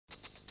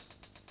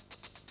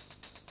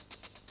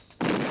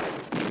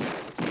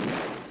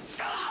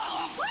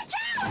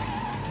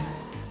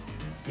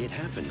It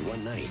happened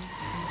one night.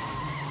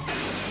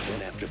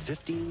 Then after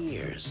 15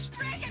 years...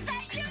 Rick, is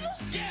that you?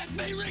 Yeah, it's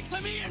me, Rick.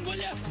 Let me in, will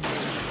you?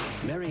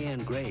 Mary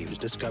Ann Graves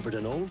discovered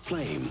an old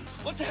flame.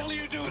 What the hell are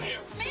you doing here?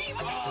 Me?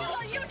 What the hell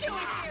are you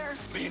doing here?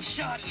 Being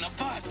shot in the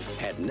butt.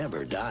 Had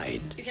never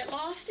died. You get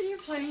lost in your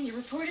plane, you're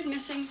reported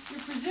missing,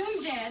 you're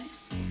presumed dead.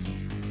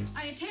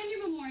 I attend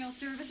your memorial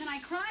service and I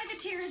cry the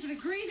tears of a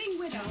grieving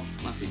widow.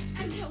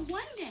 Until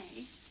one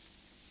day,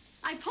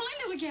 I pull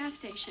into a gas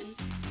station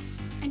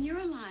and you're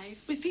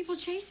alive with people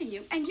chasing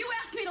you. And you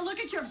ask me to look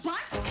at your butt?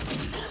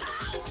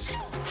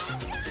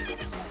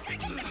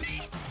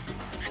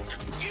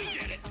 You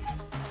did it.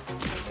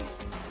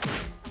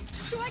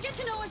 Do I get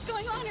to know what's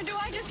going on or do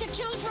I just get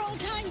killed for old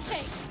time's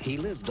sake? He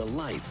lived a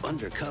life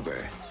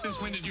undercover.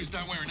 Since when did you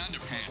start wearing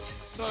underpants?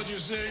 Thought you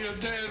said your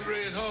dad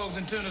raised hogs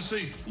in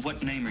Tennessee.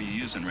 What name are you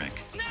using, Rick?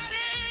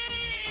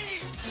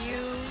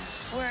 You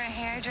were a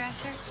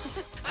hairdresser?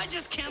 I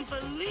just can't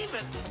believe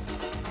it.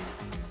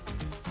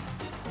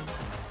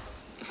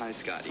 Hi,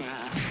 Scotty.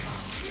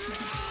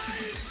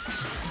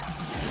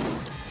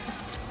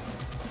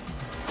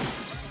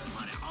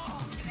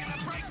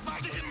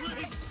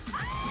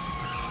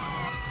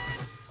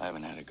 I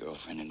haven't had a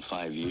girlfriend in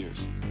 5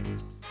 years.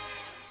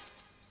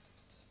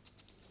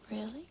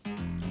 Really?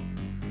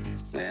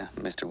 Yeah,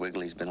 Mr.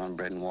 Wiggly's been on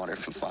bread and water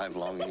for 5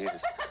 long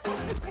years.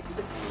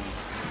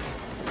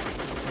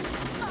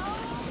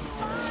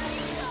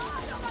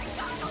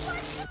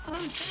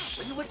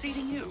 What's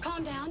eating you?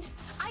 Calm down.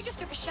 I just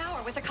took a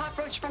shower with a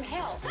cockroach from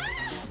hell.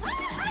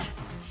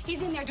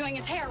 He's in there doing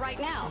his hair right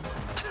now.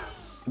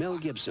 Mel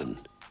Gibsson,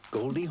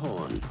 Goldie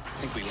Hawn. I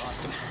think we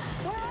lost him.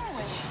 Where are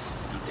we?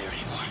 Not there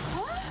anymore.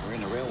 What? We're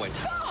in the railway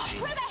tunnel. God,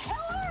 where the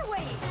hell are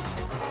we?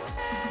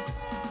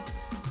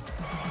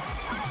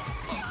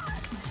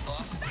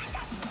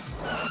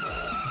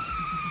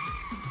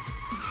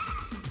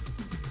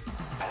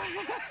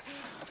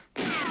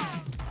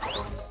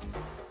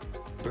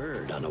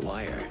 Bird on a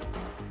wire.